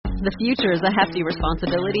The future is a hefty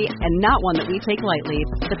responsibility and not one that we take lightly.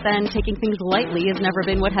 But then taking things lightly has never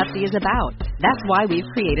been what Hefty is about. That's why we've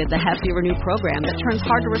created the Hefty Renew program that turns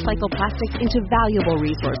hard-to-recycle plastics into valuable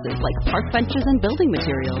resources like park benches and building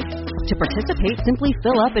materials. To participate, simply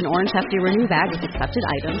fill up an orange Hefty Renew bag with accepted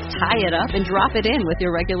items, tie it up, and drop it in with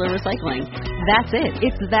your regular recycling. That's it.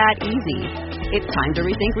 It's that easy. It's time to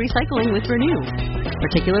rethink recycling with Renew.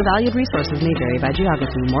 Particular valued resources may vary by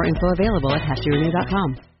geography. More info available at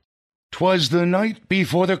heftyrenew.com. 'Twas the night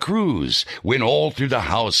before the cruise, when all through the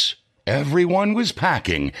house everyone was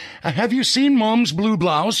packing. Have you seen Mom's blue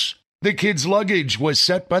blouse? The kids' luggage was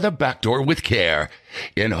set by the back door with care,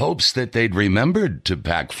 in hopes that they'd remembered to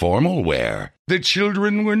pack formal wear. The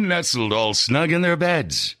children were nestled all snug in their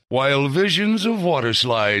beds, while visions of water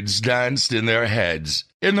slides danced in their heads.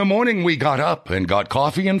 In the morning we got up and got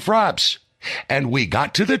coffee and fraps, and we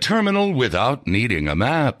got to the terminal without needing a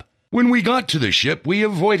map. When we got to the ship, we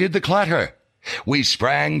avoided the clatter. We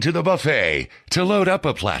sprang to the buffet to load up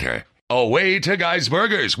a platter. Away to Guy's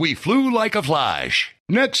Burgers we flew like a flash,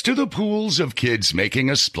 next to the pools of kids making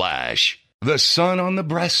a splash. The sun on the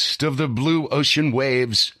breast of the blue ocean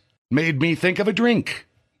waves made me think of a drink,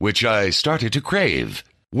 which I started to crave,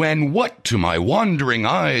 when what to my wandering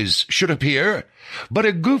eyes should appear but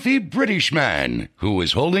a goofy British man who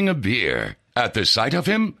was holding a beer. At the sight of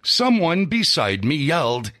him, someone beside me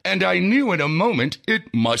yelled, and I knew in a moment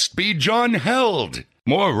it must be John Held.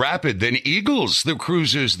 More rapid than eagles, the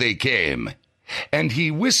cruisers they came. And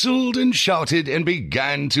he whistled and shouted and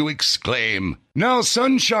began to exclaim, "Now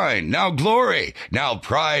sunshine, now glory, now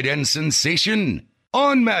pride and sensation.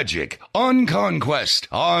 On magic, on conquest,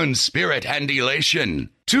 on spirit and elation.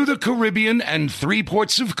 To the Caribbean and 3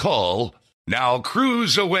 ports of call. Now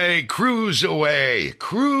cruise away, cruise away,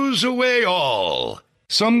 cruise away all."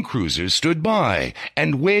 Some cruisers stood by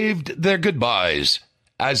and waved their goodbyes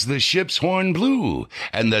as the ship's horn blew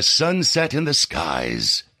and the sun set in the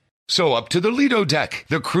skies. So up to the Lido deck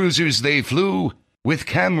the cruisers they flew, with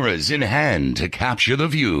cameras in hand to capture the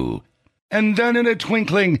view. And then in a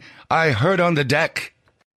twinkling I heard on the deck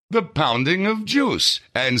the pounding of juice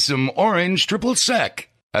and some orange triple sec.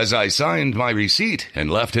 As I signed my receipt and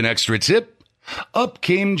left an extra tip, up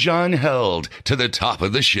came John Held to the top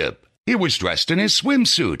of the ship. He was dressed in his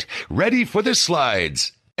swimsuit, ready for the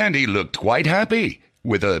slides, and he looked quite happy,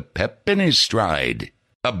 with a pep in his stride.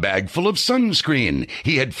 A bag full of sunscreen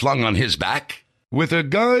he had flung on his back, with a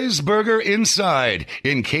Guy's Burger inside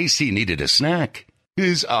in case he needed a snack.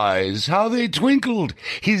 His eyes, how they twinkled,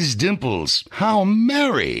 his dimples, how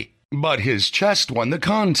merry. But his chest won the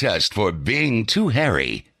contest for being too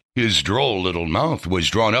hairy. His droll little mouth was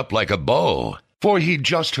drawn up like a bow, for he'd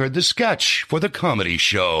just heard the sketch for the comedy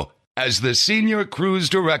show. As the senior cruise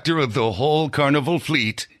director of the whole Carnival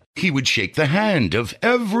fleet, he would shake the hand of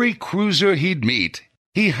every cruiser he'd meet.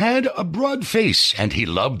 He had a broad face, and he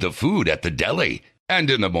loved the food at the deli, and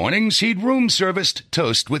in the mornings he'd room-serviced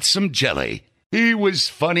toast with some jelly. He was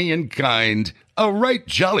funny and kind, a right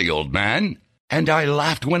jolly old man, and I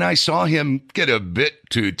laughed when I saw him get a bit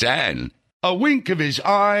too tan. A wink of his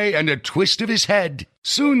eye and a twist of his head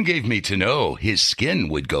soon gave me to know his skin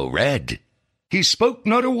would go red. He spoke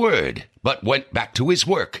not a word, but went back to his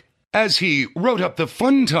work, as he wrote up the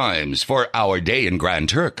fun times for our day in Grand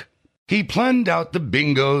Turk. He planned out the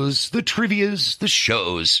bingos, the trivias, the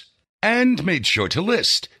shows, and made sure to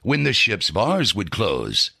list when the ship's bars would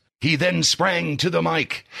close. He then sprang to the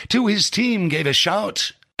mic, to his team gave a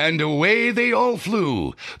shout, and away they all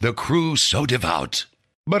flew, the crew so devout.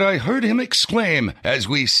 But I heard him exclaim as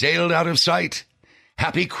we sailed out of sight,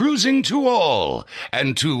 "Happy cruising to all,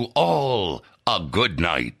 and to all a good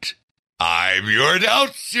night." I'm your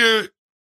announcer,